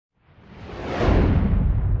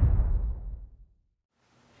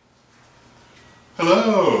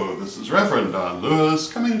Hello, this is Reverend Don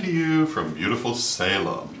Lewis coming to you from beautiful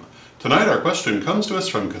Salem. Tonight our question comes to us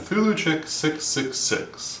from Cthulhu Chick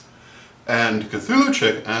 666. And Cthulhu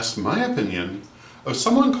Chick asked my opinion of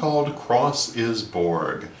someone called Cross is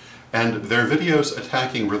Borg, and their videos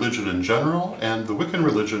attacking religion in general and the Wiccan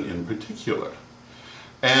religion in particular.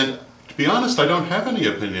 And to be honest, I don't have any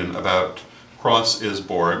opinion about Cross is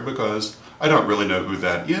Borg because I don't really know who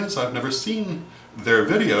that is. I've never seen their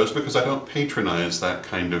videos because I don't patronize that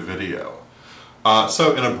kind of video.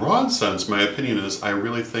 So in a broad sense, my opinion is I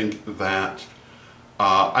really think that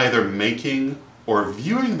either making or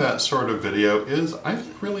viewing that sort of video is, I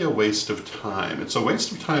think, really a waste of time. It's a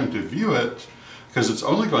waste of time to view it because it's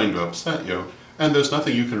only going to upset you, and there's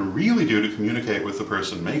nothing you can really do to communicate with the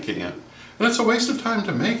person making it. And it's a waste of time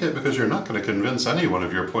to make it because you're not going to convince anyone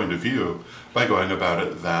of your point of view by going about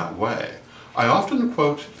it that way. I often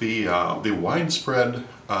quote the widespread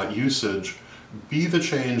usage, be the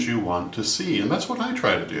change you want to see, and that's what I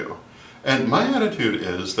try to do. And my attitude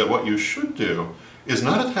is that what you should do is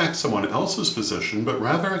not attack someone else's position, but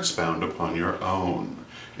rather expound upon your own.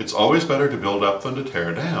 It's always better to build up than to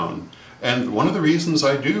tear down. And one of the reasons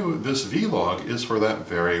I do this vlog is for that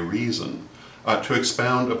very reason. To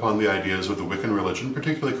expound upon the ideas of the Wiccan religion,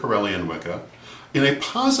 particularly Correllian Wicca, in a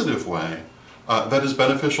positive way that is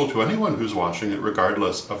beneficial to anyone who's watching it,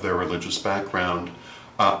 regardless of their religious background,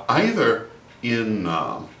 either in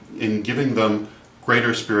giving them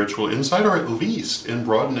greater spiritual insight, or at least in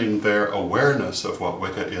broadening their awareness of what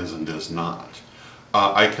Wicca is and is not.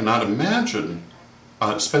 I cannot imagine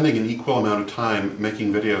spending an equal amount of time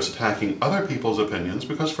making videos attacking other people's opinions,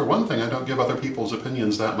 because for one thing, I don't give other people's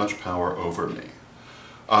opinions that much power over me.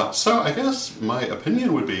 So I guess my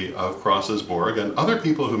opinion would be of Cross is Borg and other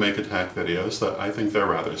people who make attack videos that I think they're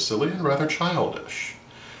rather silly and rather childish.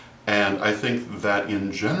 And I think that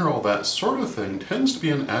in general that sort of thing tends to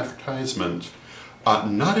be an advertisement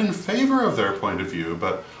not in favor of their point of view,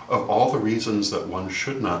 but of all the reasons that one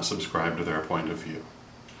should not subscribe to their point of view.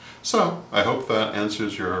 So, I hope that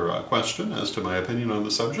answers your question as to my opinion on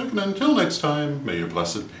the subject, and until next time, may you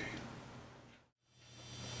blessed be.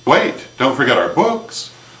 Wait, don't forget our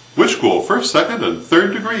books, Witch School 1st, 2nd, and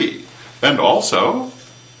 3rd Degree, and also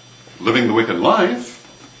Living the Wiccan Life,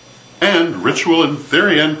 and Ritual in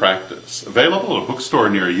Theory and Practice, available at a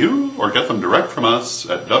bookstore near you, or get them direct from us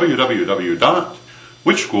at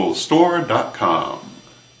www.witchschoolstore.com.